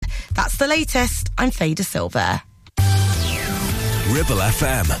That's the latest. I'm Faye De Silva. Ribble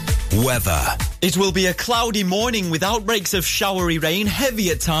FM. Weather. It will be a cloudy morning with outbreaks of showery rain, heavy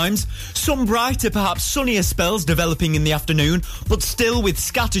at times, some brighter, perhaps sunnier spells developing in the afternoon, but still with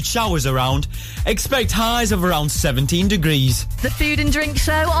scattered showers around. Expect highs of around 17 degrees. The Food and Drink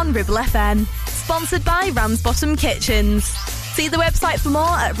Show on Ribble FM. Sponsored by Ramsbottom Kitchens. See the website for more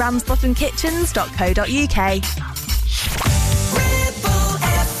at ramsbottomkitchens.co.uk.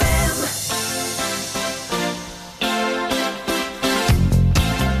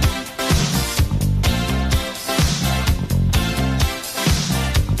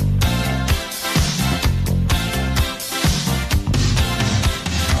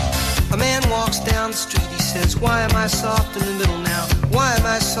 Down the street, he says, why am I soft in the middle now? Why am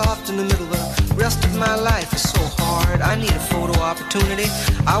I soft in the middle? The rest of my life is so hard. I need a photo opportunity.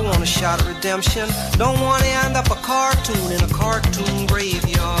 I want a shot at redemption. Don't want to end up a cartoon in a cartoon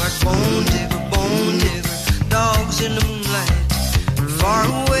graveyard. Bone digger, dogs in the moonlight. Far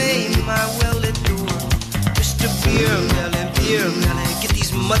away, my well-lit door. Mr. Beer Melly, get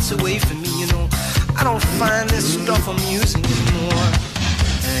these mutts away from me, you know. I don't find this stuff amusing anymore.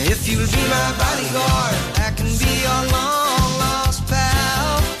 If you'll be my bodyguard, I can be your long-lost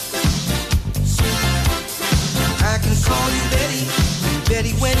pal. I can call you Betty, and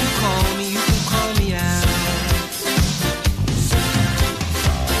Betty, when you call me, you can call me out.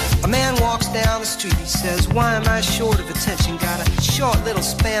 A man walks down the street, he says, why am I short of attention? Got a short little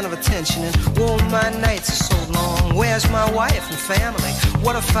span of attention, and oh, my nights are so long. Where's my wife and family?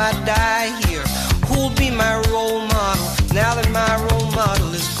 What if I die here? Who'll be my role model now that my role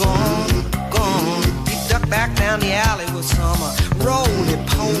model is gone? He ducked back down the alley with some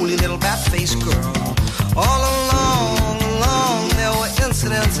roly-poly little bat-faced girl. All along, there were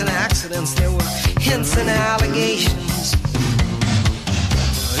incidents and accidents. There were hints and allegations.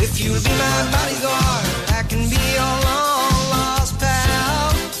 If you'll be my bodyguard, I can be your long-lost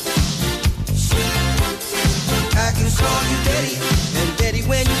pal. I can call you Betty, and Betty,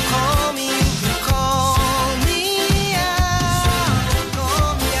 when you call me, you can call me out,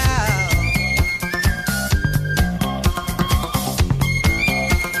 call me out.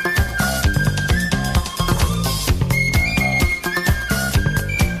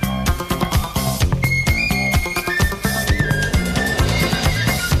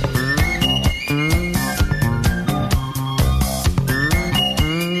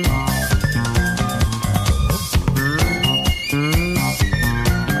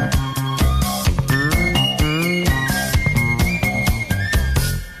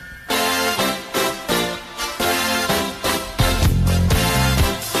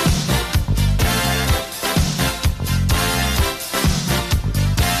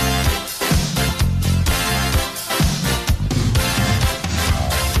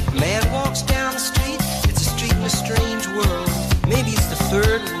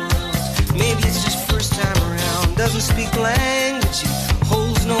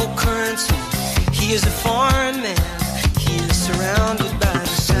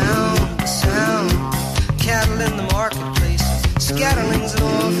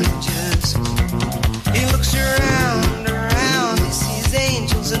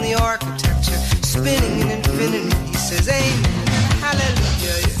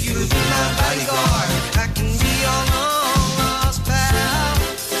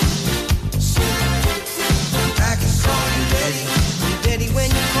 Betty, when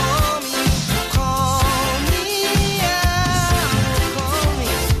you call me, call me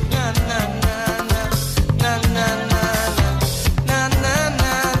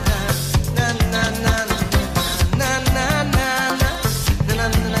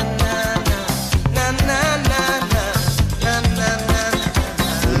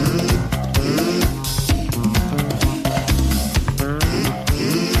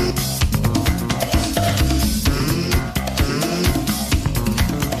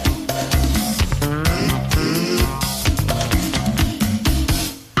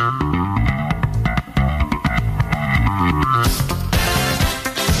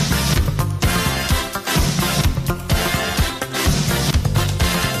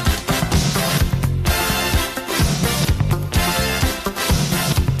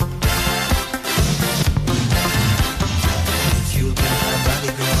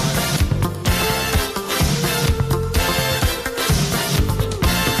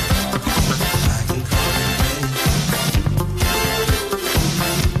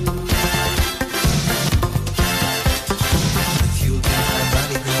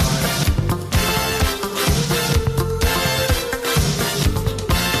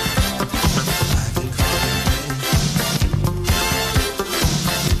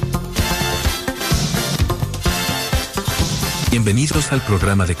Bienvenidos al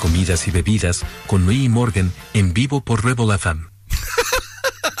programa de comidas y bebidas con Louis y Morgan en vivo por Rebel FM.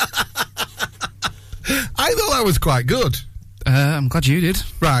 I thought that was quite good. I'm glad you did.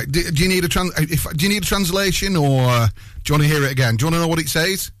 Right, do you need a translation, or do you want to hear it again? Do you want to know what it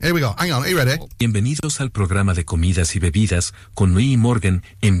says? Here we go. Hang on, are you ready? Bienvenidos al programa de comidas y bebidas con Louis y Morgan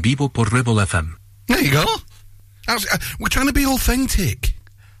en vivo por Rebel FM. There you go. We're trying to be authentic.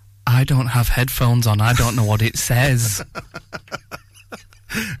 I don't have headphones on. I don't know what it says.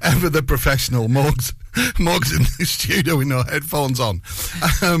 Ever the professional, Morg's in the studio with no headphones on.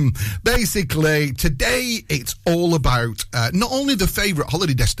 Basically, today it's all about not only the favourite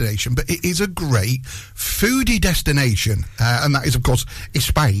holiday destination, but it is a great foodie destination, and that is, of course,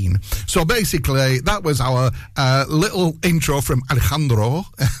 Spain. So basically, that was our little intro from Alejandro,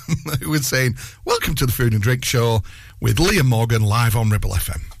 who was saying, welcome to the Food and Drink Show with Liam Morgan live on Ribble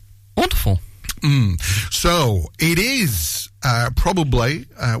FM. Wonderful. So it is probably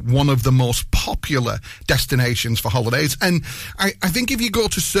one of the most popular destinations for holidays, and I think if you go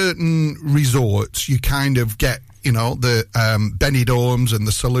to certain resorts, you kind of get, you know, the Benidorms and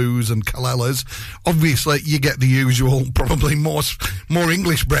the Salus and Calelas. Obviously, you get the usual, probably more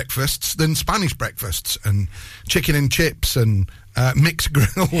English breakfasts than Spanish breakfasts, and chicken and chips and mixed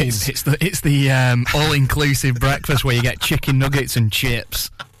grills. It's the all-inclusive breakfast where you get chicken nuggets and chips.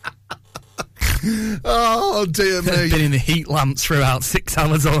 Oh, dear me. Been in the heat lamps for about 6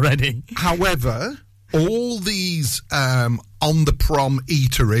 hours already. However, all these on-the-prom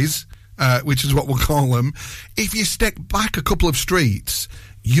eateries, which is what we'll call them, if you step back a couple of streets,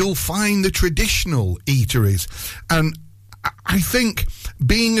 you'll find the traditional eateries. And I think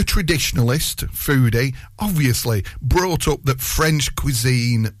being a traditionalist foodie obviously brought up that French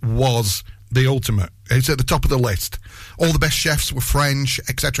cuisine was the ultimate. It's at the top of the list. All the best chefs were French,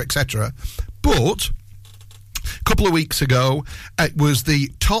 etc., etc. But a couple of weeks ago, it was the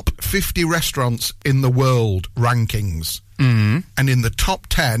top 50 restaurants in the world rankings. And in the top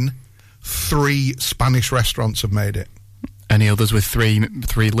 10, 3 Spanish restaurants have made it. Any others with three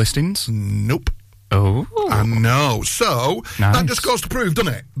listings? Nope. Oh. I know. So, nice. That just goes to prove,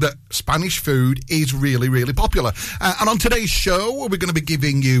 doesn't it, that Spanish food is really, really popular. And on today's show, we're going to be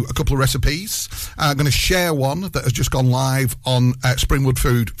giving you a couple of recipes. I'm going to share one that has just gone live on Springwood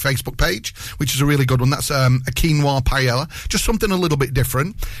Food Facebook page, which is a really good one. That's a quinoa paella, just something a little bit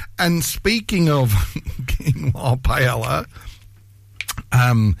different. And speaking of quinoa paella,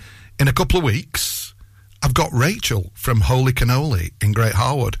 in a couple of weeks, I've got Rachel from Holy Cannoli in Great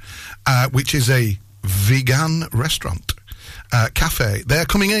Harwood, which is a vegan restaurant, cafe. They're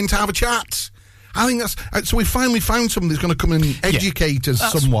coming in to have a chat. I think that's... so we finally found someone that's going to come and educate us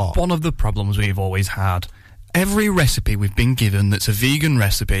somewhat. One of the problems we've always had. Every recipe we've been given that's a vegan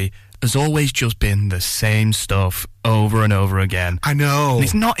recipe has always just been the same stuff over and over again. I know. And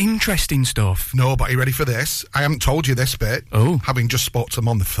it's not interesting stuff. No, but are you ready for this? I haven't told you this bit. Oh. Having just spoke to them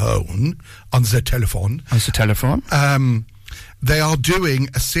on the phone, on the telephone. On the telephone? They are doing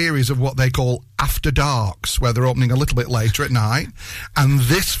a series of what they call After Darks, where they're opening a little bit later at night. And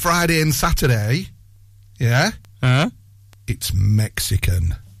this Friday and Saturday, it's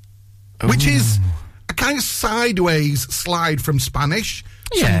Mexican. Ooh. Which is a kind of sideways slide from Spanish.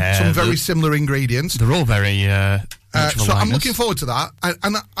 Some very similar ingredients. They're all very so I'm looking forward to that.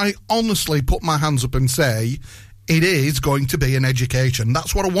 And I honestly put my hands up and say it is going to be an education.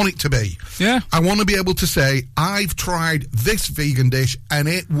 That's what I want it to be. Yeah. I want to be able to say, I've tried this vegan dish and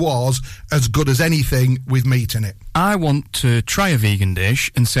it was as good as anything with meat in it. I want to try a vegan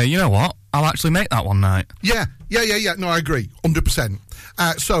dish and say, you know what, I'll actually make that one night. Yeah. No, I agree. 100%.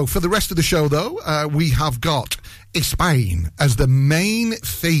 So for the rest of the show, though, we have got Spain as the main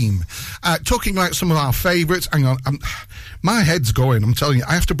theme. Talking about some of our favourites. Hang on. My head's going. I'm telling you,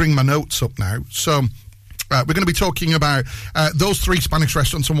 I have to bring my notes up now. So... we're going to be talking about those 3 Spanish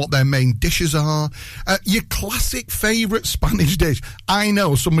restaurants and what their main dishes are. Your classic favourite Spanish dish. I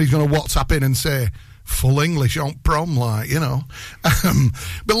know somebody's going to WhatsApp in and say, full English on prom, like, you know.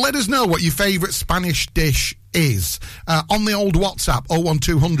 But let us know what your favourite Spanish dish is. On the old WhatsApp,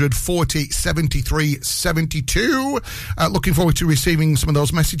 01200 40 73 72. Looking forward to receiving some of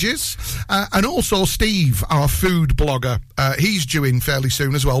those messages. And also Steve, our food blogger, he's due in fairly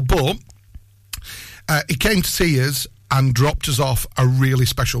soon as well, but... he came to see us and dropped us off a really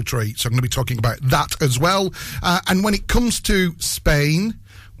special treat. So I'm going to be talking about that as well. And when it comes to Spain,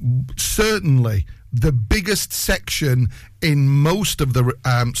 certainly the biggest section in most of the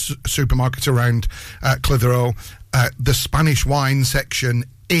supermarkets around Clitheroe, the Spanish wine section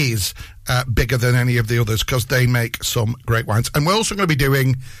is bigger than any of the others because they make some great wines. And we're also going to be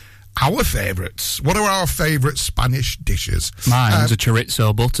doing our favourites. What are our favourite Spanish dishes? Mine's a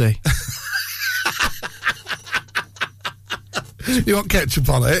chorizo butty. You want ketchup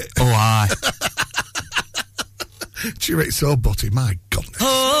on it? Oh, aye. Chorizo butty, my goodness.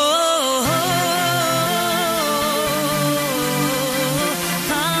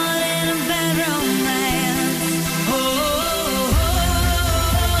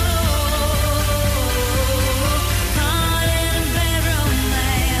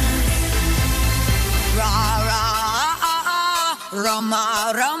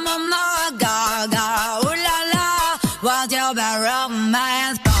 Roma, Roma, ma, ga, ga, ooh la la, what's your bad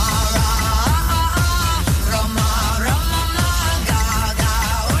romance?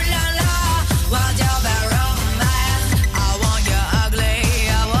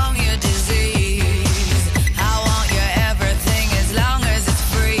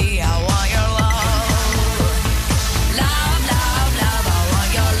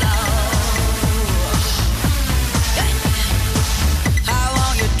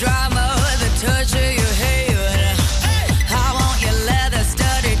 Touch of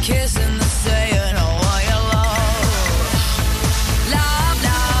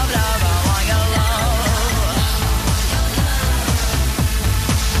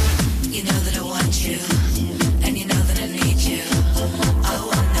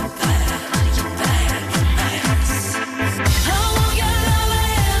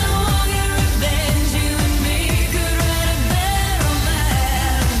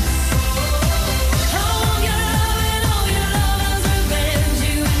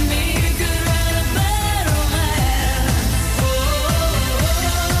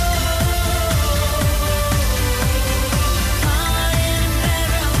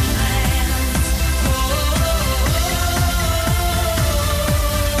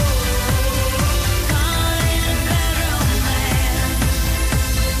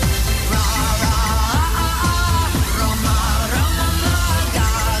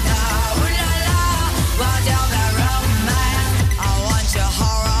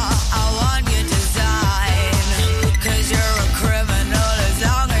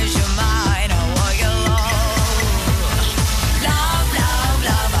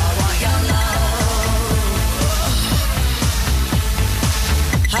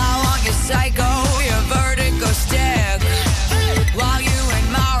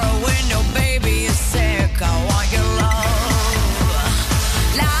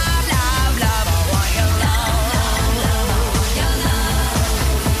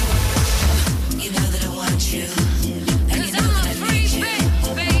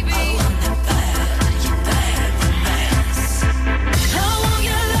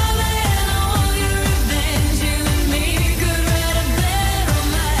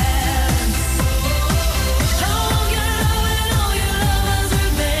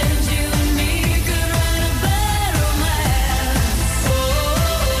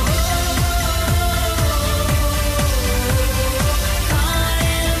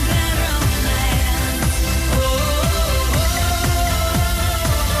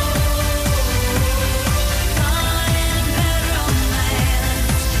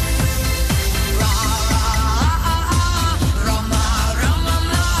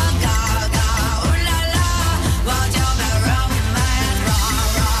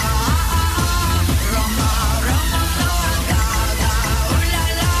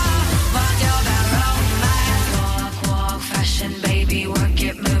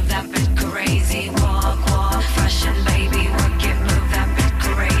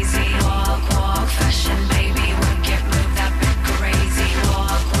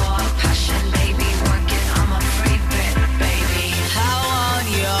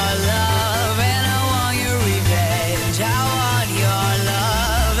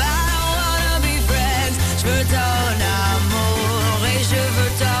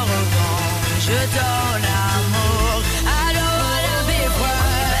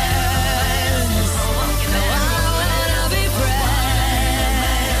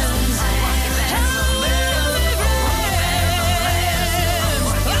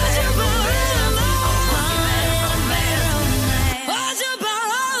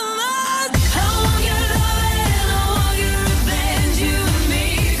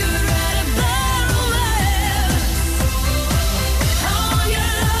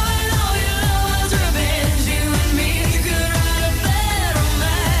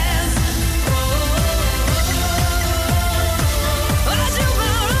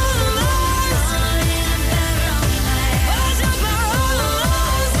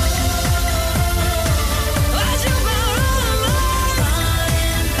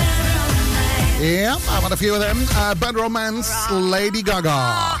Had a few of them. Bad Romance, Lady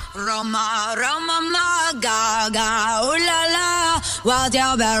Gaga. Roma, Roma, Gaga, ooh la la, what's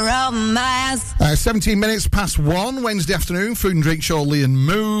your bad romance? 17 minutes past 1, Wednesday afternoon, Food and Drink Show, Lee and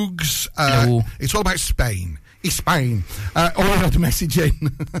Moogs. It's all about Spain. It's Spain. I had a message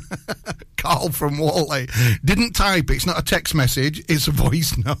in. Carl from Whalley. Didn't type it. It's not a text message. It's a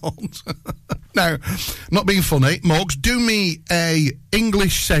voice note. Now, not being funny, Moogs, do me a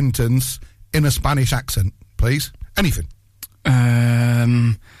English sentence in a Spanish accent, please. Anything.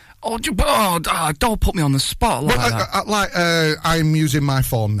 Don't put me on the spot like that. I'm using my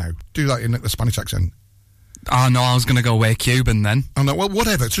phone now. Do that in the Spanish accent. Oh, no, I was going to go way Cuban then. Oh, no, well,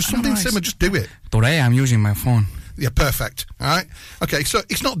 whatever. It's just something similar. Just do it. Today, I'm using my phone. Yeah, perfect. All right? Okay, so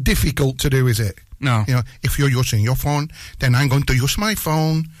it's not difficult to do, is it? No. You know, if you're using your phone, then I'm going to use my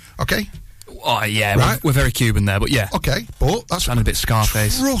phone. Okay? Oh, yeah, right? we're very Cuban there, but yeah. Okay, but that's... Sounded a bit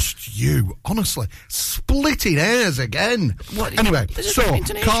Scarface. Trust you, honestly. Splitting hairs again. What? Anyway, so,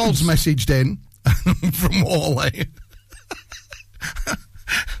 Carl's messaged in from Whalley.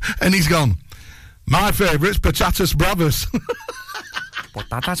 And he's gone, my favourite's Patatas Bravas.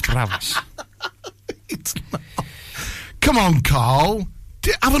 Patatas Bravas. It's not. Come on, Carl.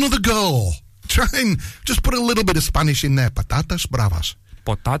 Have another go. Try and just put a little bit of Spanish in there. Patatas Bravas.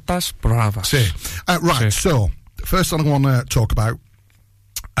 Patatas Bravas. See. Right, so, first thing I want to talk about,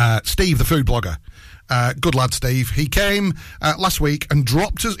 Steve, the food blogger. Good lad, Steve. He came last week and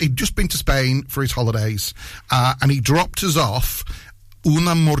dropped us. He'd just been to Spain for his holidays, and he dropped us off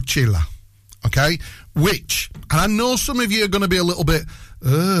una morcilla, okay? Which, and I know some of you are going to be a little bit,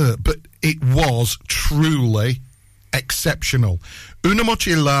 but it was truly exceptional. Una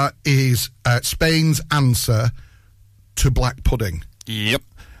morcilla is Spain's answer to black pudding. Yep.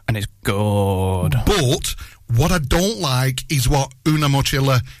 And it's good. But what I don't like is what una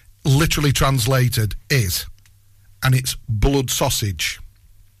morcilla literally translated is. And it's blood sausage.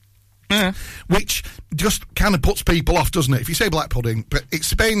 Yeah. Which just kind of puts people off, doesn't it? If you say black pudding, but it's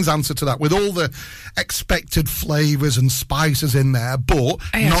Spain's answer to that with all the expected flavours and spices in there, but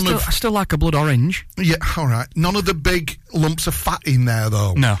hey, I still like a blood orange. Yeah, all right. None of the big lumps of fat in there,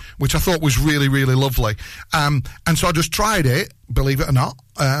 though. No. Which I thought was really, really lovely. And so I just tried it, believe it or not,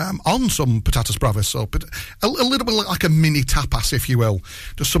 on some patatas bravas. So a little bit like a mini tapas, if you will.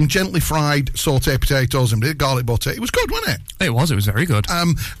 Just some gently fried sauté potatoes and a bit of garlic butter. It was good, wasn't it? It was very good.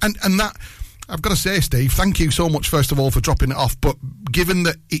 And that, I've got to say, Steve, thank you so much, first of all, for dropping it off. But given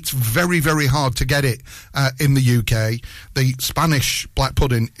that it's very, very hard to get it in the UK, the Spanish black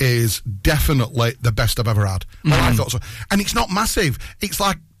pudding is definitely the best I've ever had. Well, I thought so. And it's not massive. It's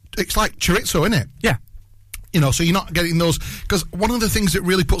like chorizo, isn't it? Yeah. You know, so you're not getting those... Because one of the things that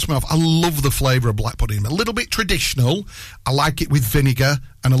really puts me off, I love the flavour of black pudding. A little bit traditional. I like it with vinegar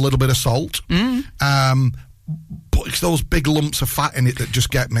and a little bit of salt. But it's those big lumps of fat in it that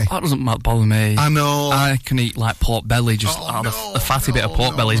just get me. That doesn't bother me. I know. I can eat like pork belly. The fatty bit of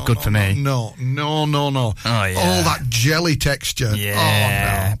pork belly is good for me. No. Oh, yeah. All that jelly texture. Yeah.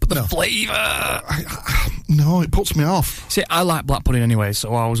 Oh, no. But the flavour... No, it puts me off. See, I like black pudding anyway,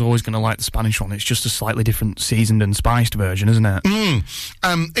 so I was always going to like the Spanish one. It's just a slightly different seasoned and spiced version, isn't it?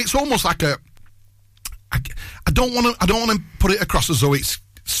 It's almost like a... I don't want to put it across as though it's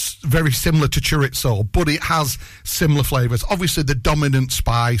very similar to chorizo, but it has similar flavours. Obviously, the dominant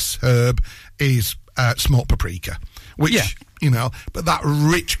spice herb is smoked paprika, which, you know, but that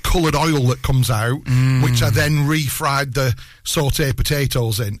rich coloured oil that comes out, which I then refried the sauté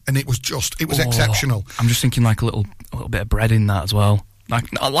potatoes in, and it was exceptional. I'm just thinking like a little bit of bread in that as well.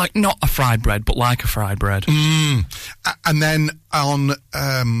 Like not a fried bread, but like a fried bread. And then on,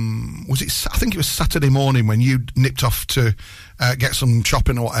 I think it was Saturday morning when you nipped off to get some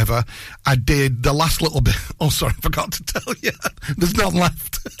shopping or whatever, I did the last little bit. Oh, sorry, I forgot to tell you. There's none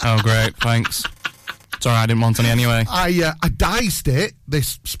left. Oh, great, thanks. Sorry, I didn't want any anyway. I diced it,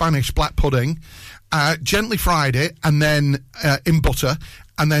 this Spanish black pudding, gently fried it, and then in butter,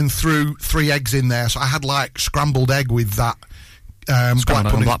 and then threw 3 eggs in there. So I had like scrambled egg with that.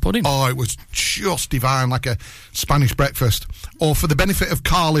 Black pudding. Oh, it was just divine, like a Spanish breakfast. Or for the benefit of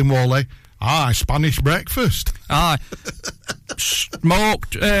Carl in Whalley, Spanish breakfast.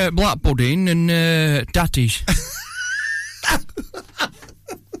 Smoked black pudding and tatties.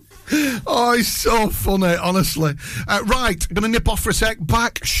 Oh, it's so funny, honestly. Right, I'm going to nip off for a sec.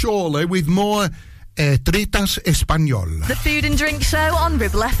 Back shortly with more Tritas Español. The Food and Drink Show on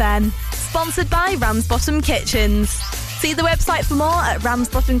Ribble FM. Sponsored by Ramsbottom Kitchens. See the website for more at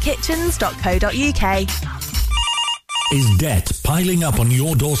ramsbottomkitchens.co.uk. Is debt piling up on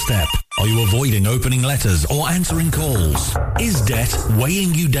your doorstep? Are you avoiding opening letters or answering calls? Is debt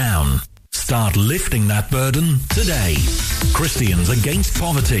weighing you down? Start lifting that burden today. Christians Against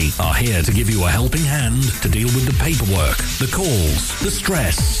Poverty are here to give you a helping hand to deal with the paperwork, the calls, the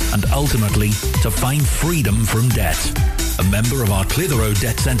stress, and ultimately to find freedom from debt. A member of our Clitheroe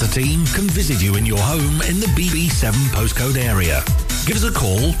Debt Centre team can visit you in your home in the BB7 postcode area. Give us a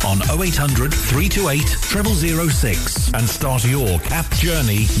call on 0800 328 0006 and start your CAP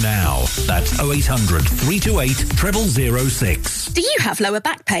journey now. That's 0800 328 0006. Do you have lower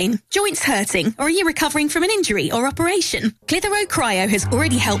back pain, joints hurting, or are you recovering from an injury or operation? Clitheroe Cryo has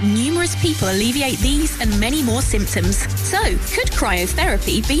already helped numerous people alleviate these and many more symptoms. So, could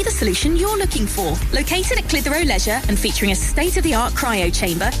cryotherapy be the solution you're looking for? Located at Clitheroe Leisure and featuring a state-of-the-art cryo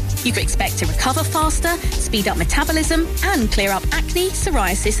chamber, you can expect to recover faster, speed up metabolism, and clear up acne,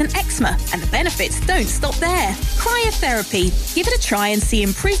 psoriasis, and eczema. And the benefits don't stop there. Cryotherapy. Give it a try and see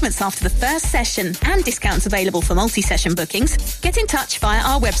improvements after the first session, and discounts available for multi-session bookings. Get in touch via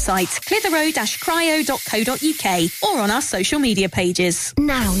our website, clitheroe-cryo.co.uk, or on our social media pages.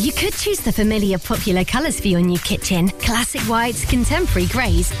 Now, you could choose the familiar popular colours for your new kitchen. Classic whites, contemporary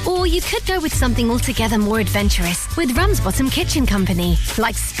greys, or you could go with something altogether more adventurous with Ramsbottom Kitchen Company,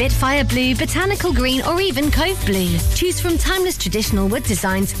 like Spitfire Blue, Botanical Green, or even Cove Blue. Choose from timeless traditional wood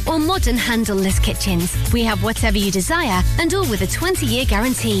designs or modern handleless kitchens. We have whatever you desire, and all with a 20-year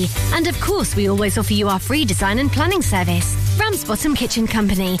guarantee. And of course, we always offer you our free design and planning service. Ramsbottom Kitchen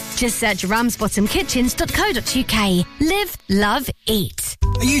Company. Just search ramsbottomkitchens.co.uk. Live, love, eat.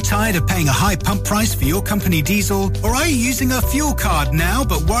 Are you tired of paying a high pump price for your company diesel? Or are you using a fuel card now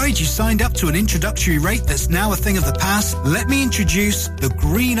but worried you signed up to an introductory rate that's now a thing of the past? Let me introduce the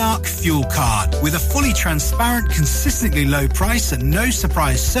Green Arc Fuel Card. With a fully transparent, consistently low price and no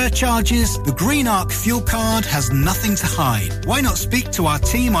surprise surcharges, the Green Arc Fuel Card has nothing to hide. Why not speak to our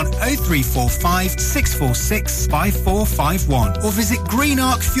team on 0345 646 5451 or visit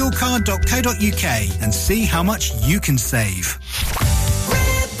greenarcfuelcard.co.uk and see how much you can save.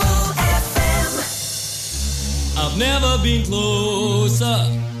 I've never been closer.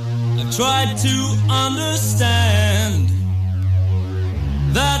 I've tried to understand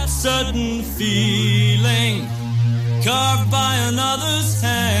that certain feeling carved by another's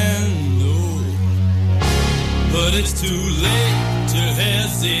hand. Oh, but it's too late to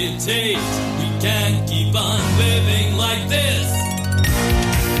hesitate. We can't keep on living like this.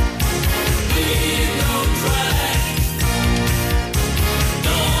 Leave no track.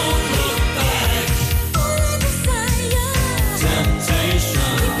 Don't look back.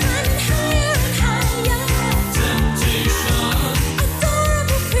 Temptation. Higher and higher. Temptation.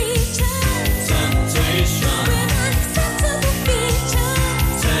 Adorable creature. Temptation. With unacceptable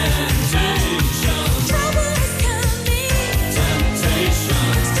features. Temptation. Trouble is coming. Temptation.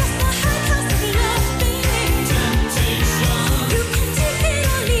 It's just the high cost of loving. Temptation.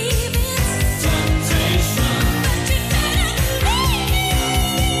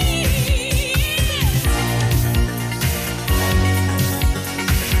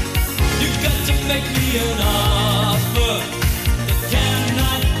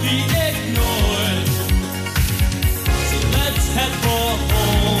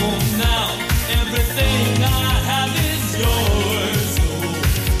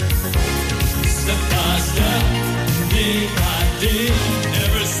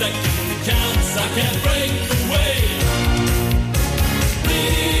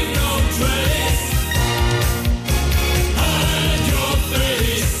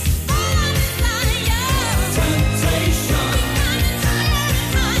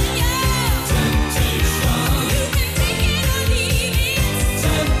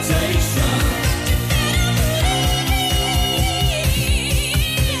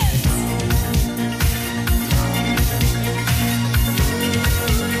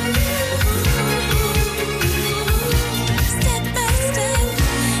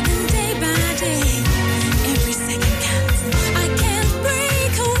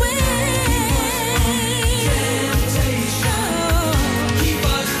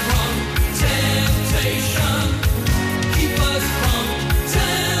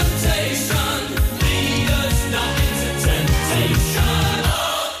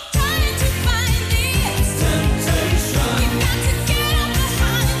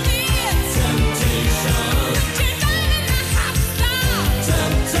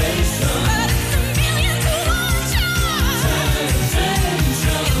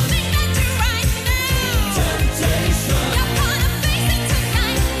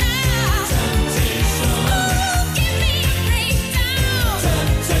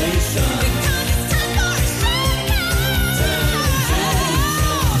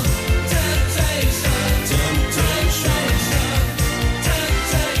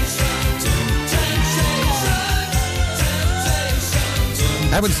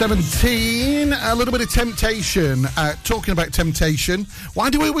 7:17. A little bit of Temptation. Talking about temptation, why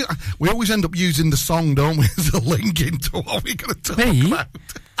do we always end up using the song, don't we, as a link into what we're going to talk about?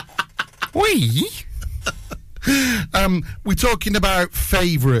 We're talking about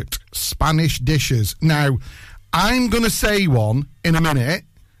favourite Spanish dishes. Now, I'm going to say one in a minute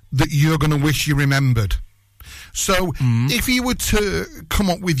that you're going to wish you remembered. So, if you were to come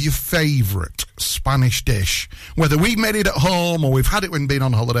up with your favourite Spanish dish, whether we've made it at home or we've had it when being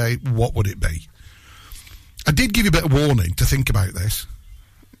on holiday, what would it be? I did give you a bit of warning to think about this,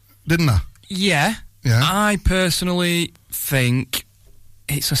 didn't I? Yeah. I personally think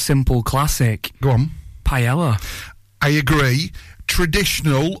it's a simple classic. Go on. Paella. I agree.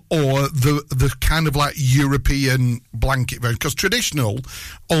 Traditional or the kind of like European blanket version? Because traditional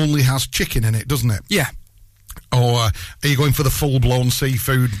only has chicken in it, doesn't it? Yeah. Or are you going for the full-blown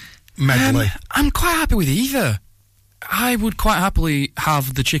seafood medley? I'm quite happy with either. I would quite happily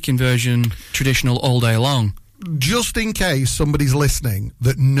have the chicken version traditional all day long. Just in case somebody's listening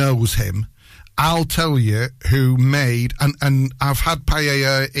that knows him, I'll tell you who made, and I've had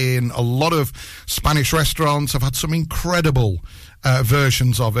paella in a lot of Spanish restaurants. I've had some incredible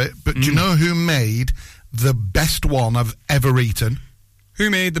versions of it. But do you know who made the best one I've ever eaten? Who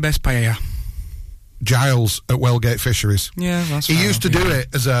made the best paella? Giles at Wellgate Fisheries. Yeah, that's He used to do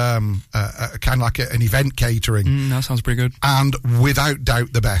it as a kind of like an event catering. That sounds pretty good. And without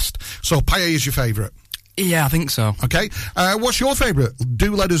doubt the best. So paella is your favourite? Yeah, I think so. Okay. What's your favourite?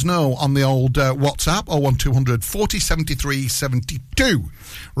 Do let us know on the old WhatsApp, 01200 40 73 72.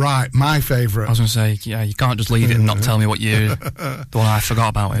 Right, my favourite. I was going to say, yeah, you can't just leave it and not tell me what the one I forgot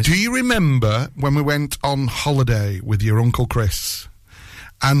about is. Do you remember when we went on holiday with your Uncle Chris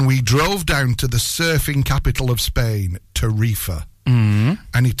and we drove down to the surfing capital of Spain, Tarifa,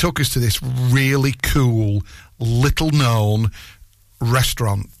 and he took us to this really cool, little-known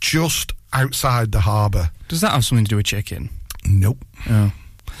restaurant just outside the harbour? Does that have something to do with chicken? Nope. Oh.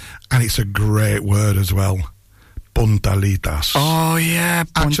 And it's a great word as well. Puntalitas. Oh, yeah,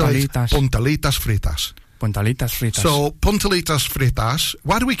 Actually, puntalitas. it's puntalitas fritas. Puntalitas fritas. So, puntalitas fritas.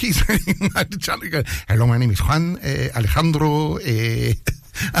 Why do we keep saying that? Hello, my name is Juan Alejandro.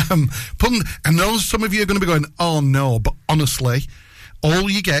 And those, some of you are going to be going, oh no, but honestly, all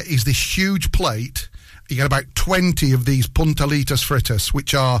you get is this huge plate. You get about 20 of these puntalitas fritas,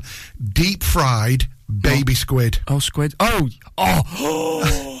 which are deep fried baby squid. Oh, squid. Oh.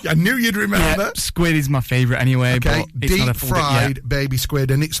 I knew you'd remember that. Squid is my favourite anyway. Okay, but it's deep not a full fried baby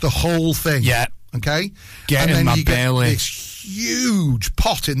squid, and it's the whole thing. Yeah. Okay? Get and in then my you get belly. this huge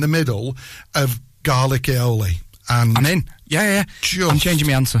pot in the middle of garlic aioli. And I'm in. Yeah. I'm changing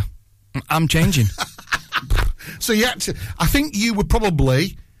my answer. I'm changing. So yeah, I think you would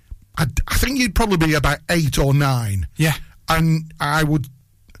probably, I think you'd probably be about 8 or 9. Yeah. And I would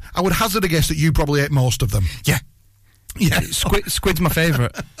hazard a guess that you probably ate most of them. Yeah. Yeah. Squid's my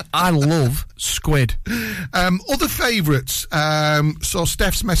favourite. I love squid. Other favourites. So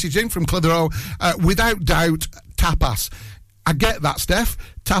Steph's messaging from Clitheroe. Without doubt, tapas. I get that, Steph.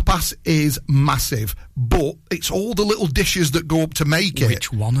 Tapas is massive, but it's all the little dishes that go up to make it.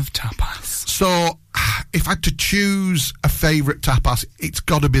 Which one of tapas? So, if I had to choose a favourite tapas, it's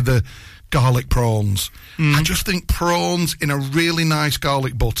got to be the garlic prawns. I just think prawns in a really nice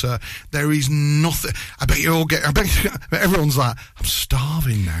garlic butter, there is nothing. I bet everyone's like, I'm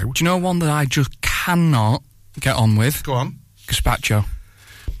starving now. Do you know one that I just cannot get on with? Go on. Gazpacho.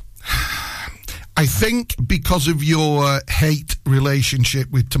 I think because of your hate relationship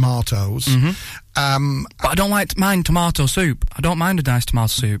with tomatoes, but I don't mind tomato soup. I don't mind a nice tomato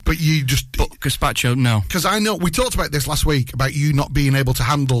soup. But you just... But gazpacho, no. Because I know, we talked about this last week, about you not being able to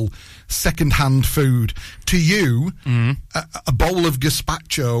handle second-hand food. To you, a bowl of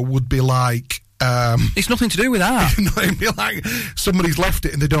gazpacho would be like... it's nothing to do with that. It'd be like somebody's left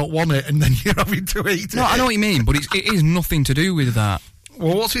it and they don't want it, and then you're having to eat it. No, I know what you mean, but it is nothing to do with that.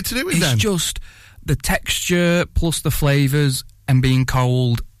 Well, what's it to do with then? It's just the texture plus the flavours and being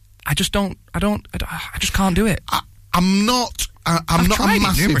cold. I just can't do it. I'm not a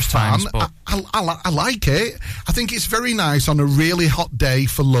massive fan. Times, but I like it. I think it's very nice on a really hot day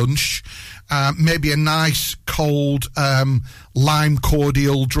for lunch. Maybe a nice cold lime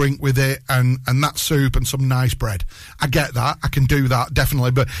cordial drink with it, and that soup and some nice bread. I get that. I can do that,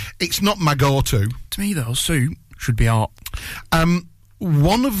 definitely. But it's not my go-to. To me, though, soup should be hot.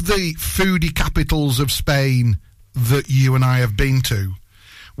 One of the foodie capitals of Spain that you and I have been to,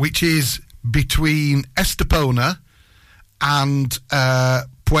 which is between Estepona and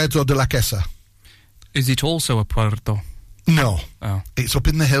Puerto de la Quesa. Is it also a puerto? No. Oh. It's up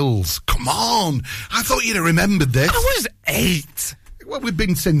in the hills. Come on. I thought you'd have remembered this. I was 8. Well, we've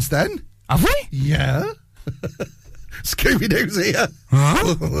been since then. Have we? Yeah. Scooby-Doo's here.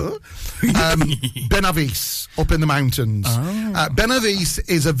 Benavis, up in the mountains. Benavis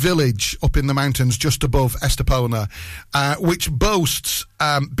is a village up in the mountains just above Estepona, which boasts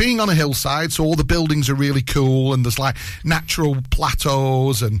being on a hillside, so all the buildings are really cool, and there's like natural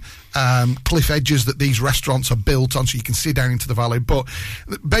plateaus and cliff edges that these restaurants are built on, so you can see down into the valley. But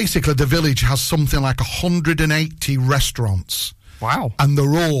basically, the village has something like 180 restaurants. Wow. And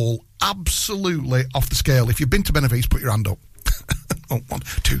they're all absolutely off the scale. If you've been to Benavis, put your hand up. 1,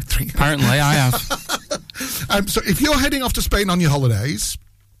 2, 3. Apparently, I have. So if you're heading off to Spain on your holidays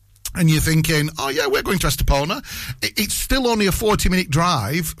and you're thinking, oh yeah, we're going to Estepona, it's still only a 40-minute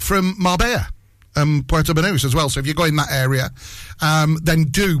drive from Marbella and Puerto Banús as well. So if you're going that area, then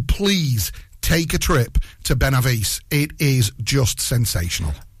do please take a trip to Benavis. It is just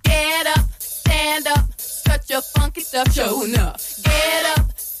sensational. Get up, stand up, strut your funky stuff, showing up. Get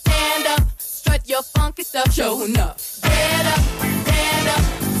up, stand up, strut your funky stuff, showing up. Get up, stand up,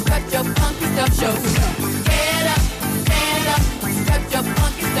 strut your funky stuff, showing up. Get up, stand up, strut your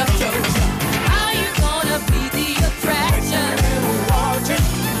funky stuff, showing up. How you gonna be the attraction?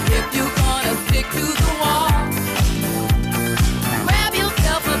 If you gonna stick to the wall, grab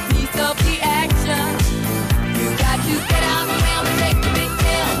yourself a piece of the action. You got to get out around and take the big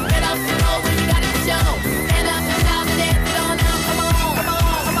deal. Get up and go when you got it to show. Stand up and shout and dance it on now. Come on, come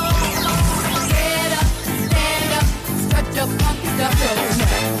on, come on, come on. Get up, stand up, strut your funky stuff, showing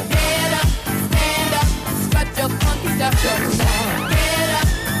up. Get up, stand up, strut your funky stuff, showing up. Get up,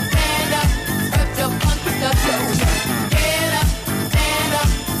 stand up, strut your funky stuff, showing up. Get up, stand up,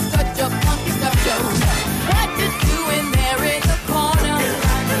 strut your funky stuff, showing up. What you doing there in the corner?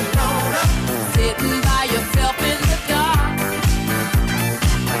 Sitting by yourself in the dark.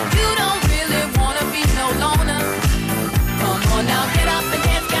 You don't really wanna be no loner. Come on now, get up and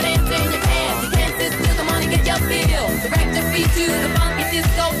dance, got dance in your pants. You can't sit still, come on and get your feel. Direct your feet to the funky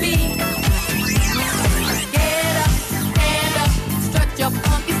disco beat. Get up, stand up, strut your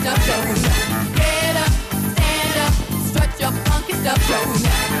funky stuff, showing up. Get up, stand up, strut your funky stuff, showing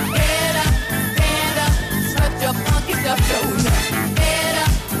up. Get up, stand up, strut your funky stuff, showing up. Get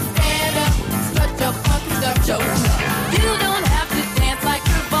up, stand up, strut your funky stuff, showing up. You don't have to dance like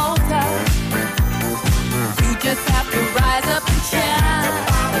Travolta. You just have to rise up and shine.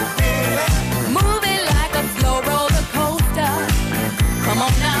 Move it like a slow roller coaster. Come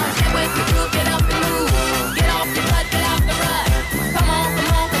on now, get with the groove, get up and move. Get off your butt, get out the rut. Come on,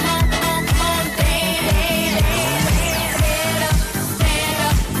 come on, come on, come on, come on, dance. Get up, stand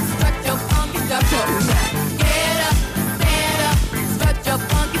up, strut your funky stuff, showing up. Get up, stand up, strut your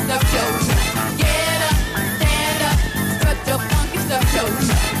funky stuff, showing up. Get up, stand up, strut your funky stuff,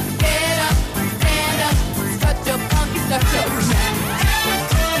 showing up. Get up, stand up, strut your funky stuff, showing up.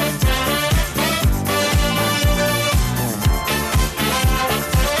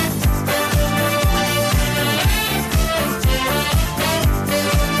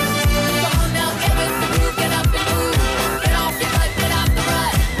 Come on now, get with the groove, get up and move. Get off your butt, get out the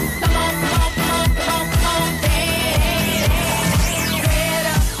rut. Come on, come on, come on, come on, come on, dance. Get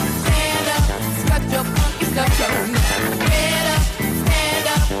up, stand up, strut your funky stuff, showing up. Get up, stand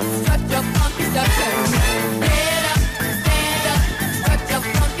up, strut your funky stuff, showing up. Get up, stand up, strut your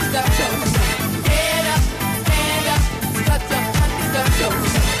funky stuff, showing up. Get up, stand up, strut your funky stuff, showing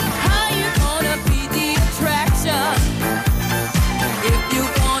up. How you gonna be the attraction? If you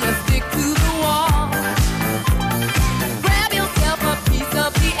gonna stick to the wall, grab yourself a piece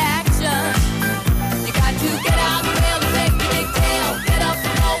of the action. You got to get out and rail and take the big tail. Get up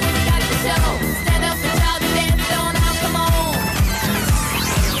and go when you got it to show. Stand up and shout and dance it on out, come on.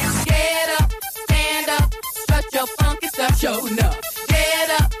 Get up, stand up, strut your funky stuff, showing up. Get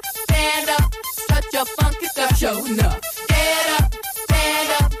up, stand up, strut your funky stuff, showing up. Get up,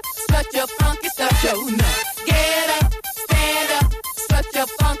 stand up, strut your funky stuff, showing up. Get up, stand up, strut your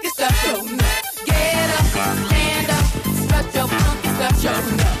funky stuff, showing up. Get up, stand up, strut your funky stuff,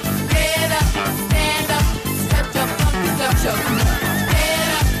 showing up. Get up, stand up, strut your funky stuff, showing up. Get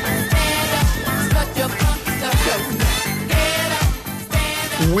up, stand up, strut your funky stuff, showing up. Get up,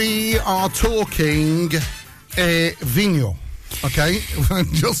 stand up. We are talking vino. Okay,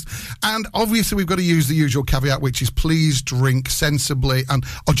 and obviously we've got to use the usual caveat, which is please drink sensibly. And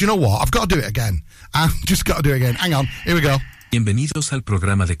do you know what? I've got to do it again. I've just got to do it again. Hang on, here we go. Bienvenidos al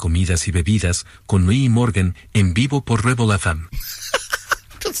programa de comidas y bebidas con Louis Morgan en vivo por Rebel FM.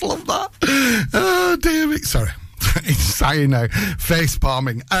 Just love that. Oh, dear me. Sorry. It's sighing now, face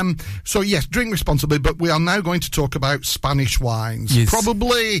palming. So yes, drink responsibly, but we are now going to talk about Spanish wines. Yes.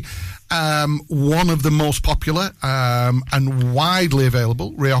 Probably one of the most popular and widely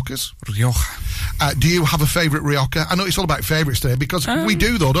available, Riojas. Rioja. Do you have a favourite Rioja? I know it's all about favourites today, because we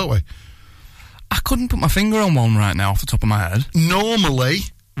do though, don't we? I couldn't put my finger on one right now off the top of my head. Normally,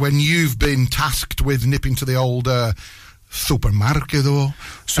 when you've been tasked with nipping to the old supermercado,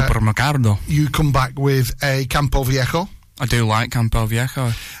 you come back with a Campo Viejo. I do like Campo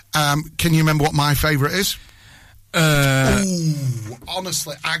Viejo. Can you remember what my favourite is? Ooh,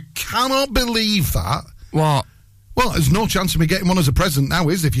 honestly, I cannot believe that. What? Well, there's no chance of me getting one as a present now,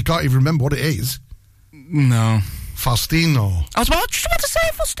 is there, if you can't even remember what it is? No. Faustino. I was just about to say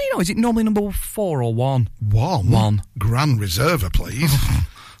Faustino. Is it normally number 4 or 1? 1. Gran Reserva, please.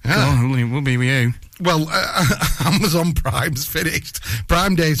 Yeah. We'll be with you. Well, Amazon Prime's finished.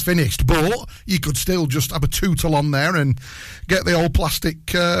 Prime Day's finished, but you could still just have a tootle on there and get the old plastic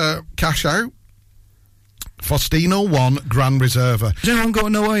cash out. Faustino 1 Gran Reserva. Does anyone got to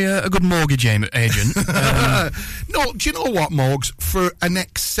know a good mortgage agent? No, do you know what, Morgs? For an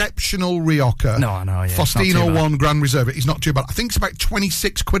exceptional Rioja, no, I know, yeah, Faustino 1 Gran Reserva is not too bad. I think it's about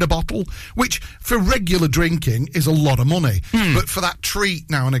 26 quid a bottle, which for regular drinking is a lot of money. But for that treat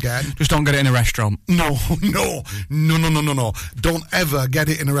now and again... Just don't get it in a restaurant. No. Don't ever get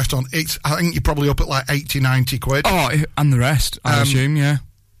it in a restaurant. I think you're probably up at like 80, 90 quid. Oh, and the rest, I assume, yeah.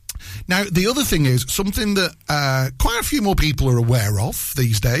 Now, the other thing is, something that quite a few more people are aware of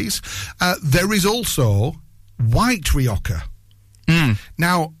these days, there is also white Rioja.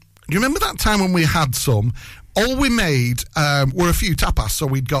 Now, do you remember that time when we had some? All we made were a few tapas, so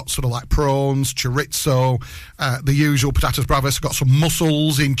we'd got sort of like prawns, chorizo, the usual patatas bravas, got some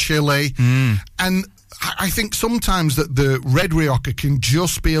mussels in chili, and I think sometimes that the red Rioja can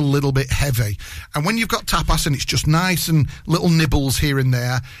just be a little bit heavy. And when you've got tapas and it's just nice and little nibbles here and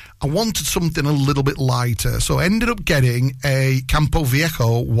there, I wanted something a little bit lighter. So I ended up getting a Campo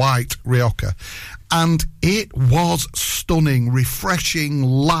Viejo white Rioja. And it was stunning, refreshing,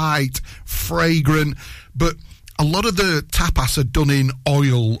 light, fragrant. But a lot of the tapas are done in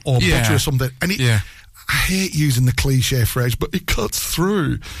oil or butter or something. And I hate using the cliche phrase, but it cuts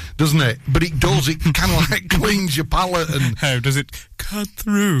through, doesn't it? But it does. It kind of like cleans your palate. And how does it cut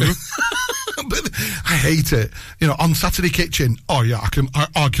through? But I hate it. You know, on Saturday Kitchen, I can.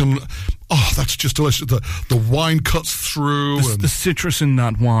 Oh, that's just delicious. The wine cuts through. The citrus in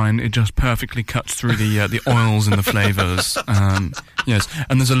that wine, it just perfectly cuts through the oils and the flavours. Yes,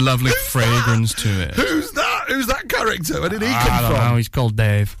 and there's a lovely fragrance to it. Who's that? Who's that character? Where did he come from? I don't know. He's called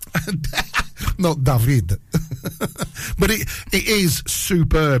Dave. Not David. But it is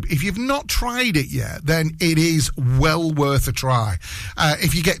superb. If you've not tried it yet, then it is well worth a try.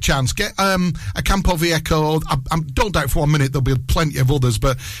 If you get a chance, get a Campo Viejo. I don't doubt for 1 minute there'll be plenty of others,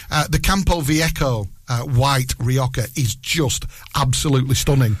 but the Campo Viejo white Rioja is just absolutely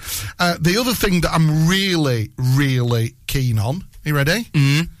stunning. The other thing that I'm really, really keen on, you ready?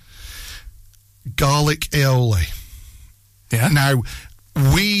 Garlic aioli. Yeah. Now,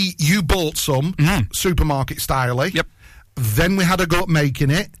 you bought some supermarket style. Yep. Then we had a go at making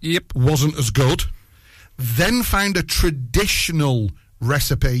it. Yep. Wasn't as good. Then found a traditional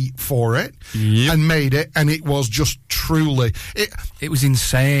recipe for it and made it, and it was just truly... It was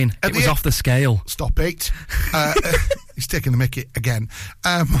insane. It was off the scale. Stop it. He's taking the mickey again.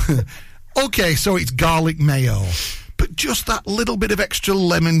 Okay, so it's garlic mayo. But just that little bit of extra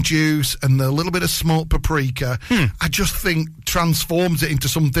lemon juice and the little bit of smoked paprika, I just think transforms it into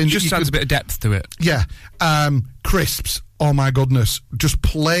something. Just adds a bit of depth to it. Yeah. Crisps. Oh my goodness. Just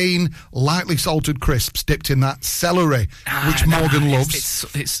plain, lightly salted crisps dipped in that celery, which Morgan loves.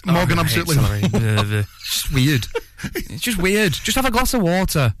 It's Morgan absolutely loves. It's weird. It's just weird. Just have a glass of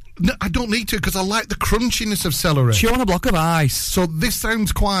water. No, I don't need to, because I like the crunchiness of celery. Chew on a block of ice. So this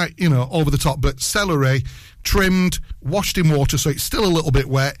sounds quite, over the top, but celery, trimmed, washed in water, so it's still a little bit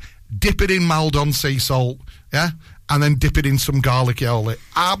wet, dip it in Maldon sea salt, and then dip it in some garlic aioli.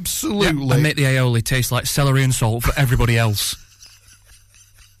 Absolutely. Yeah, and make the aioli taste like celery and salt for everybody else.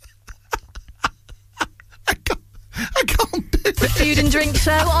 I can't do it. The Food and Drink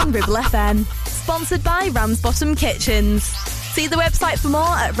Show on Ribble FM. Sponsored by Ramsbottom Kitchens. See the website for more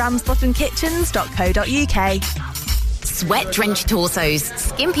at ramsbottomkitchens.co.uk. Sweat-drenched torsos,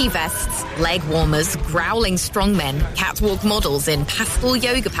 skimpy vests, leg warmers, growling strongmen, catwalk models in pastel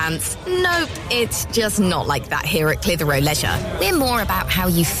yoga pants. Nope, it's just not like that here at Clitheroe Leisure. We're more about how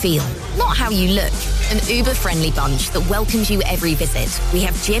you feel, not how you look. An uber-friendly bunch that welcomes you every visit. We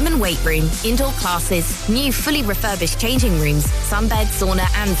have gym and weight room, indoor classes, new fully refurbished changing rooms, sunbed, sauna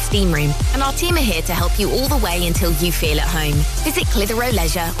and steam room. And our team are here to help you all the way until you feel at home. Visit Clitheroe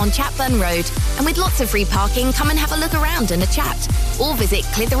Leisure on Chatburn Road. And with lots of free parking, come and have a look around and a chat. Or visit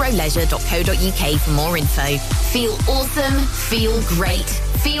clitheroeleisure.co.uk for more info. Feel awesome, feel great,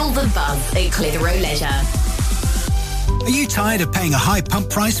 feel the buzz at Clitheroe Leisure. Are you tired of paying a high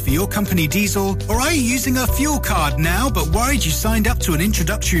pump price for your company diesel? Or are you using a fuel card now but worried you signed up to an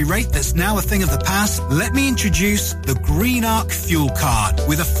introductory rate that's now a thing of the past? Let me introduce the Green Arc Fuel Card.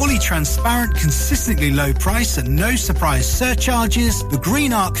 With a fully transparent, consistently low price and no surprise surcharges, the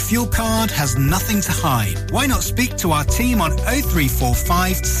Green Arc Fuel Card has nothing to hide. Why not speak to our team on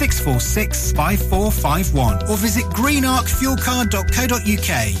 0345 646 5451 or visit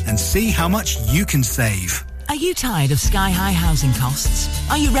greenarcfuelcard.co.uk and see how much you can save. Are you tired of sky-high housing costs?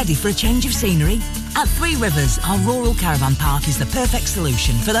 Are you ready for a change of scenery? At Three Rivers, our rural caravan park is the perfect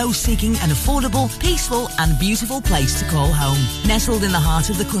solution for those seeking an affordable, peaceful and beautiful place to call home. Nestled in the heart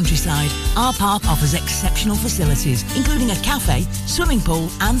of the countryside, our park offers exceptional facilities, including a cafe, swimming pool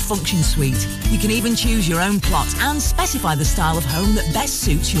and function suite. You can even choose your own plot and specify the style of home that best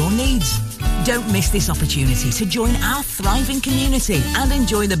suits your needs. Don't miss this opportunity to join our thriving community and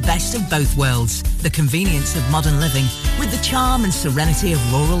enjoy the best of both worlds. The convenience of modern living with the charm and serenity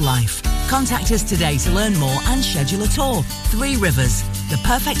of rural life. Contact us today to learn more and schedule a tour. Three Rivers, the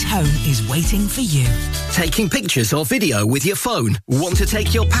perfect home is waiting for you. Taking pictures or video with your phone? Want to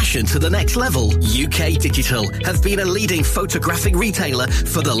take your passion to the next level? UK Digital have been a leading photographic retailer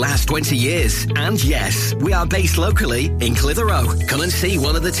for the last 20 years. And yes, we are based locally in Clitheroe. Come and see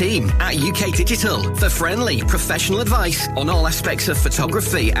one of the team at UK Digital for friendly, professional advice on all aspects of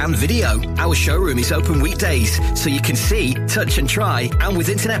photography and video. Our showroom is open weekdays, so you can see, touch and try. And with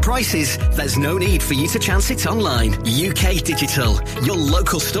internet prices, there's no need for you to chance it online. UK Digital, your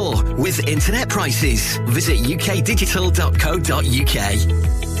local store with internet prices. Visit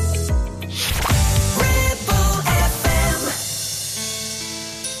ukdigital.co.uk.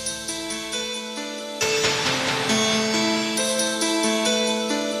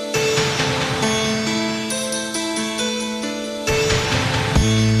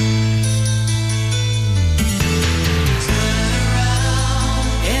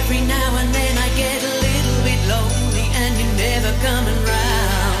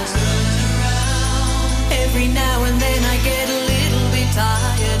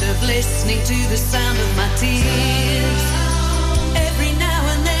 Listening to the sound of my tears. Every now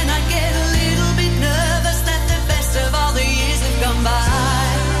and then I get a little bit nervous that the best of all the years have gone by.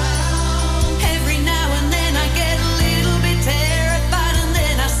 Every now and then I get a little bit terrified, and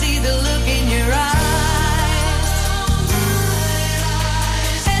then I see the look in your eyes.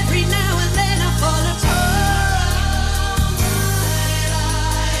 Every now and then I fall apart.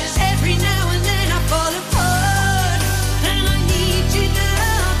 Every now and then I fall apart, and I need you now.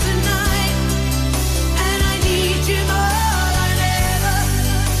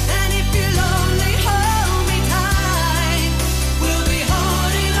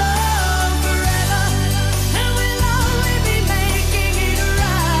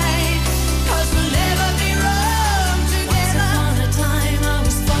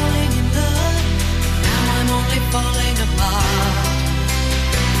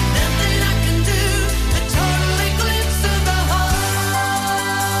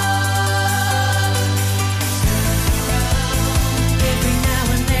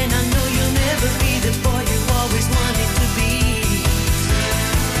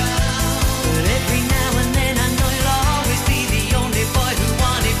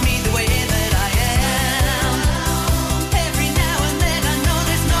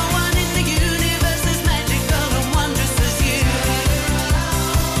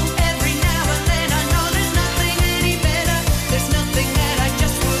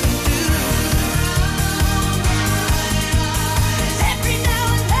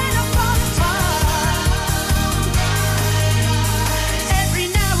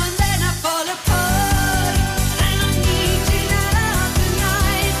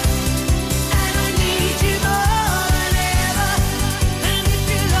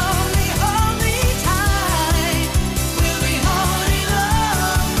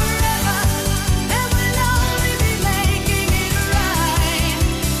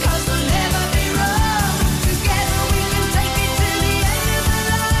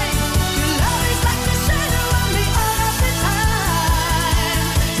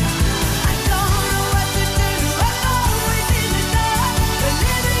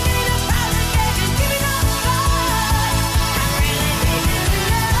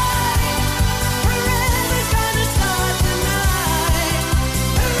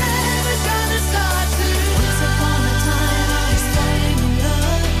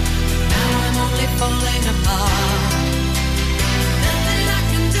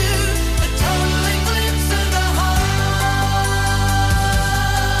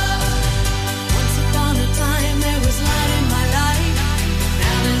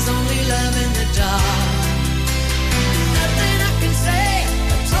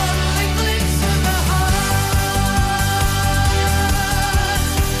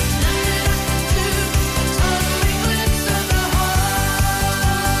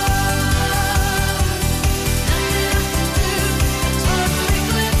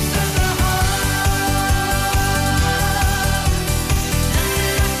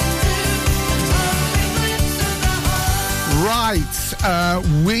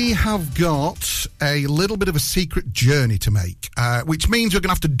 We have got a little bit of a secret journey to make, which means we're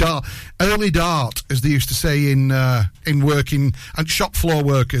going to have to early dart, as they used to say in working and shop floor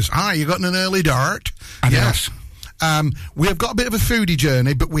workers. You got an early dart? Yes. We have got a bit of a foodie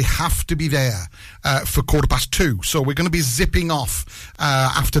journey, but we have to be there for 2:15. So we're going to be zipping off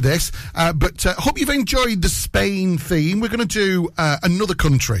after this. But hope you've enjoyed the Spain theme. We're going to do another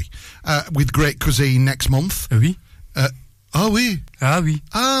country with great cuisine next month. Oui. Oui. Oui.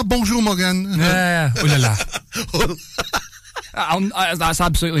 Bonjour, Morgan. Oh la la. That's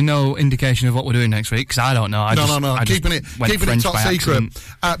absolutely no indication of what we're doing next week, because I don't know. No. Keeping it top secret.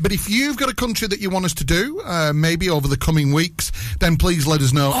 But if you've got a country that you want us to do, maybe over the coming weeks, then please let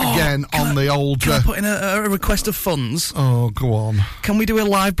us know again on the old... Can I put in a request of funds? Oh, go on. Can we do a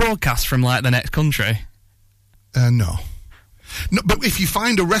live broadcast from, like, the next country? No. No, but if you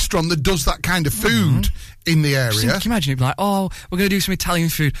find a restaurant that does that kind of food in the area... Can you imagine? It'd be like, we're going to do some Italian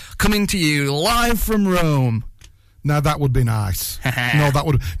food coming to you live from Rome. Now that would be nice.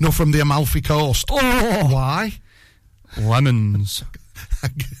 No, from the Amalfi Coast. Why? Lemons. I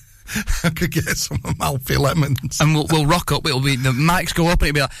could get some Amalfi lemons. And we'll rock up. It'll be the mics go up and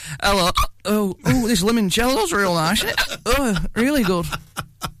it'll be like, hello. Oh, this limoncello's real nice. Oh, really good.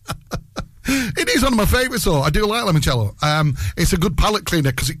 It is one of my favourites, though. I do like limoncello. It's a good palate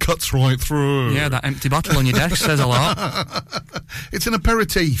cleaner because it cuts right through. Yeah, that empty bottle on your desk says a lot. It's an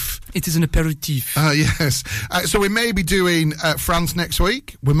aperitif. It is an aperitif. Yes. So we may be doing France next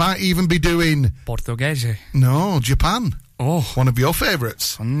week. We might even be doing... Portuguese. No, Japan. Oh. One of your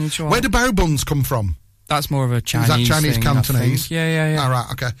favourites. Konnichiwa. Where do bao buns come from? That's more of a Chinese thing. Is that Chinese thing, Cantonese? Yeah. All right,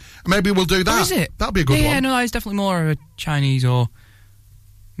 okay. Maybe we'll do that. Oh, is it? That'll be a good one. Yeah, no, it's definitely more of a Chinese or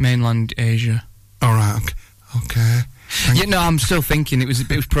mainland Asia. All right, okay. I'm still thinking. It was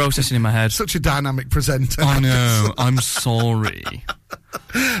processing in my head. Such a dynamic presenter. I know. I'm sorry.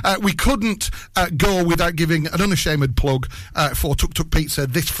 We couldn't go without giving an unashamed plug for Tuk Tuk Pizza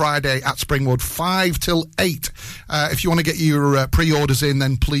this Friday at Springwood, 5 till 8. If you want to get your pre-orders in,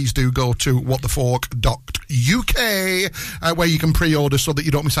 then please do go to whatthefork.uk where you can pre-order so that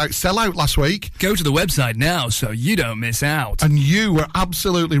you don't miss out. Sell out last week. Go to the website now so you don't miss out. And you were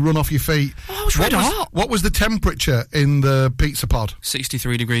absolutely run off your feet. Oh, it's red hot. What was the temperature in the pizza pod?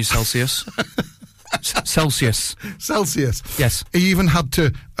 63 degrees Celsius. Celsius. Yes. He even had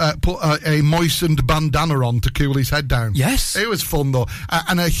to put a moistened bandana on to cool his head down. Yes. It was fun, though.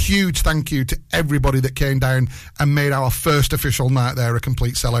 And a huge thank you to everybody that came down and made our first official night there a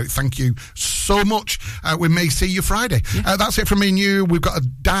complete sellout. Thank you so much. We may see you Friday. Yeah. That's it from me and you. We've got a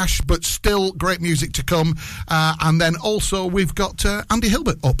dash, but still great music to come. And then also we've got Andy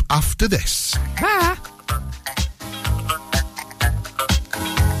Hilbert up after this. Bye.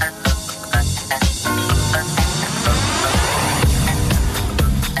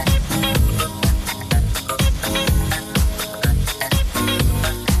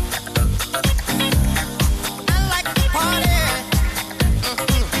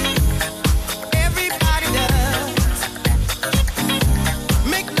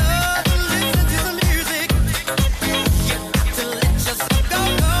 Go, go,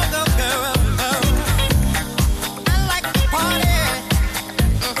 go, girl.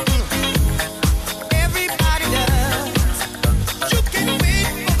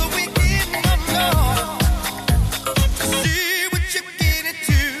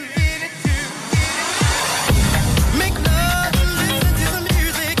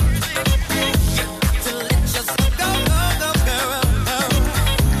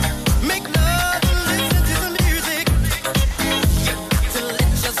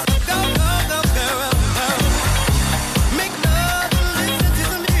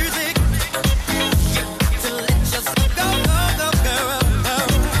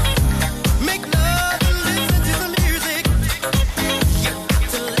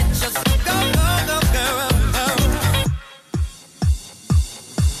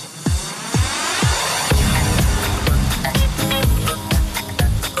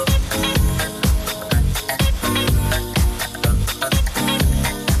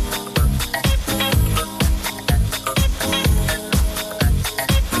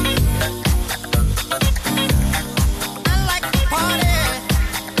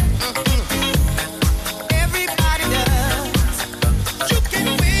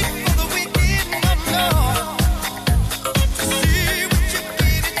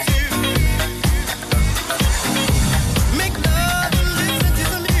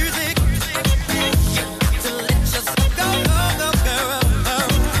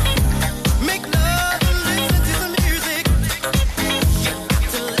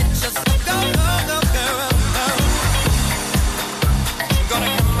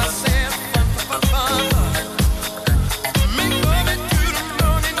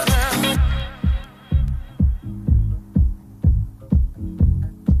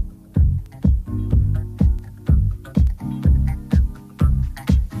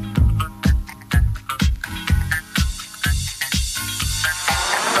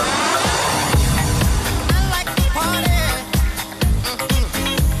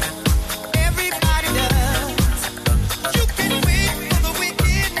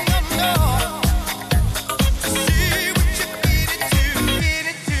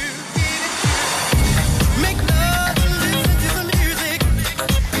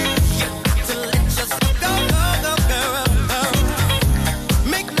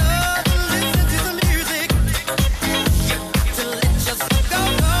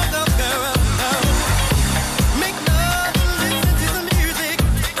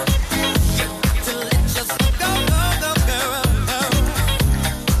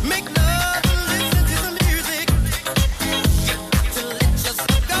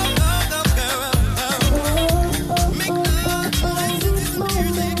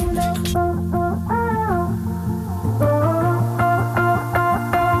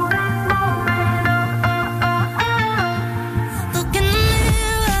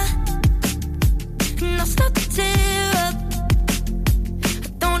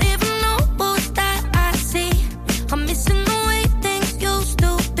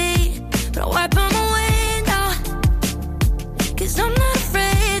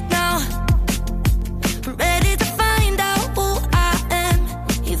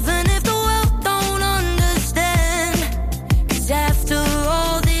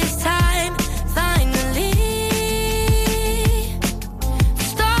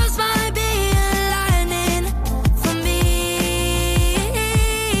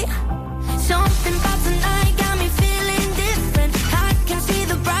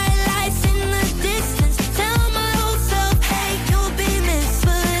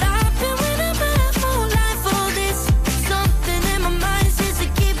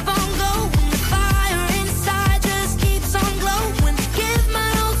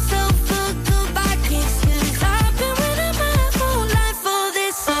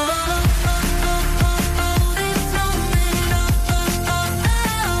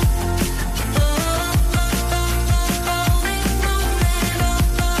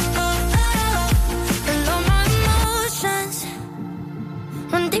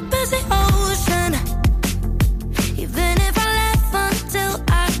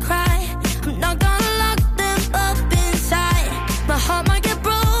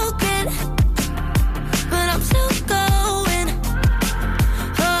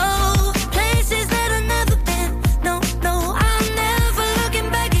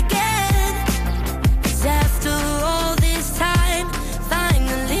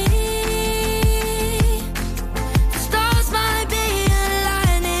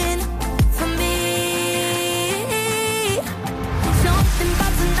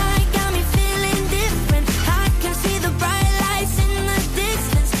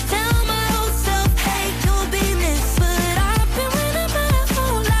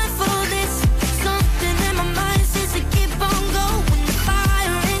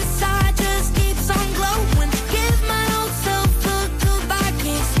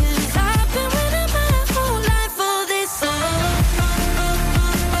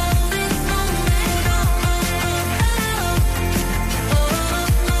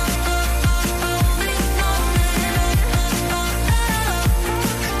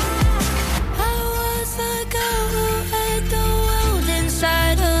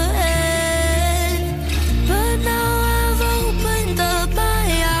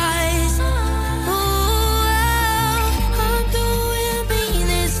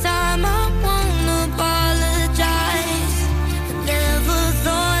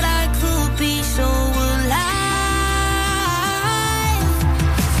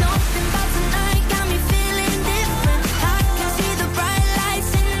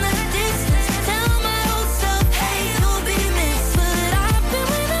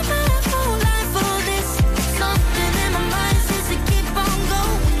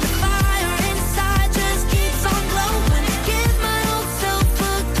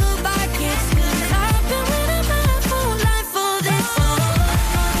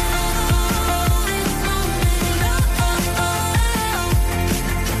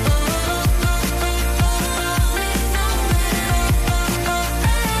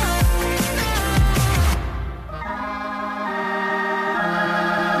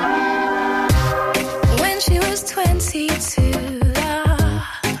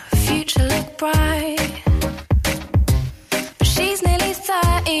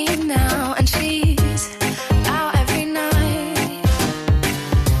 20 now, and she's out every night.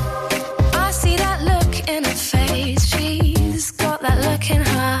 I see that look in her face. She's got that look in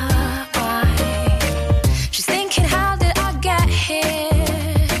her eye. She's thinking, how did I get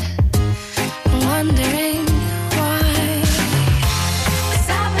here? Wondering why.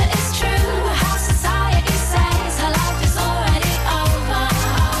 Sad but it's true how society says her life is already over.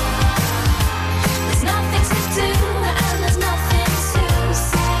 There's nothing to do and there's nothing to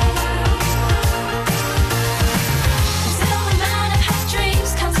say. Until the man of her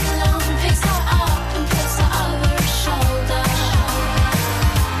dreams comes along, picks her up and puts her over his shoulder.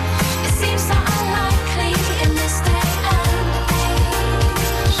 It seems so unlikely in this day and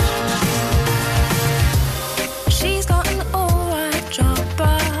age. She's got an alright job,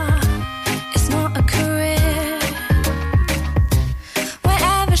 but it's not a career.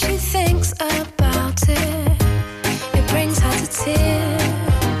 Whenever she thinks about it, it brings her to tears.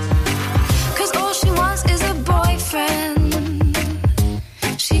 'Cause all she wants is a boyfriend.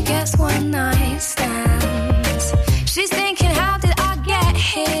 She gets one night stands. She's thinking, how did I get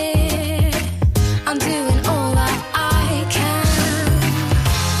here? I'm doing all that I can.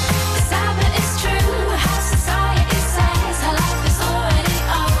 Sad but it's true how society says her life is already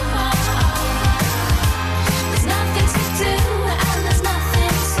over. There's nothing to do and there's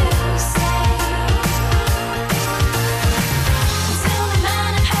nothing to say. Until the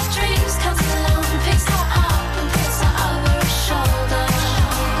man of her dreams comes along, picks her up and puts her over his shoulder.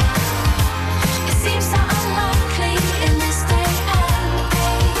 It seems so unlikely in this day and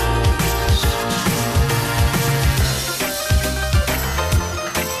age.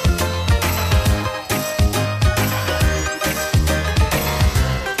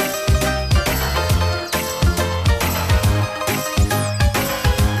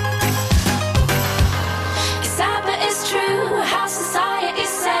 It's sad but it's true how society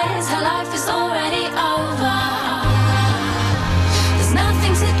says her life is already over. There's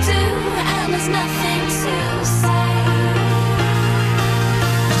nothing to do and there's nothing to say.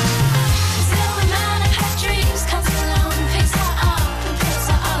 Until the man of her dreams comes along, picks her up and puts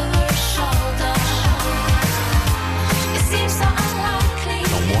her over his shoulder. It seems so unlikely.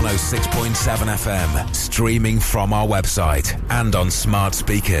 On 106.7 FM, streaming from our website and on smart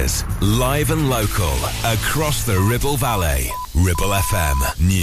speakers, live and local across the Ribble Valley. Ribble FM News.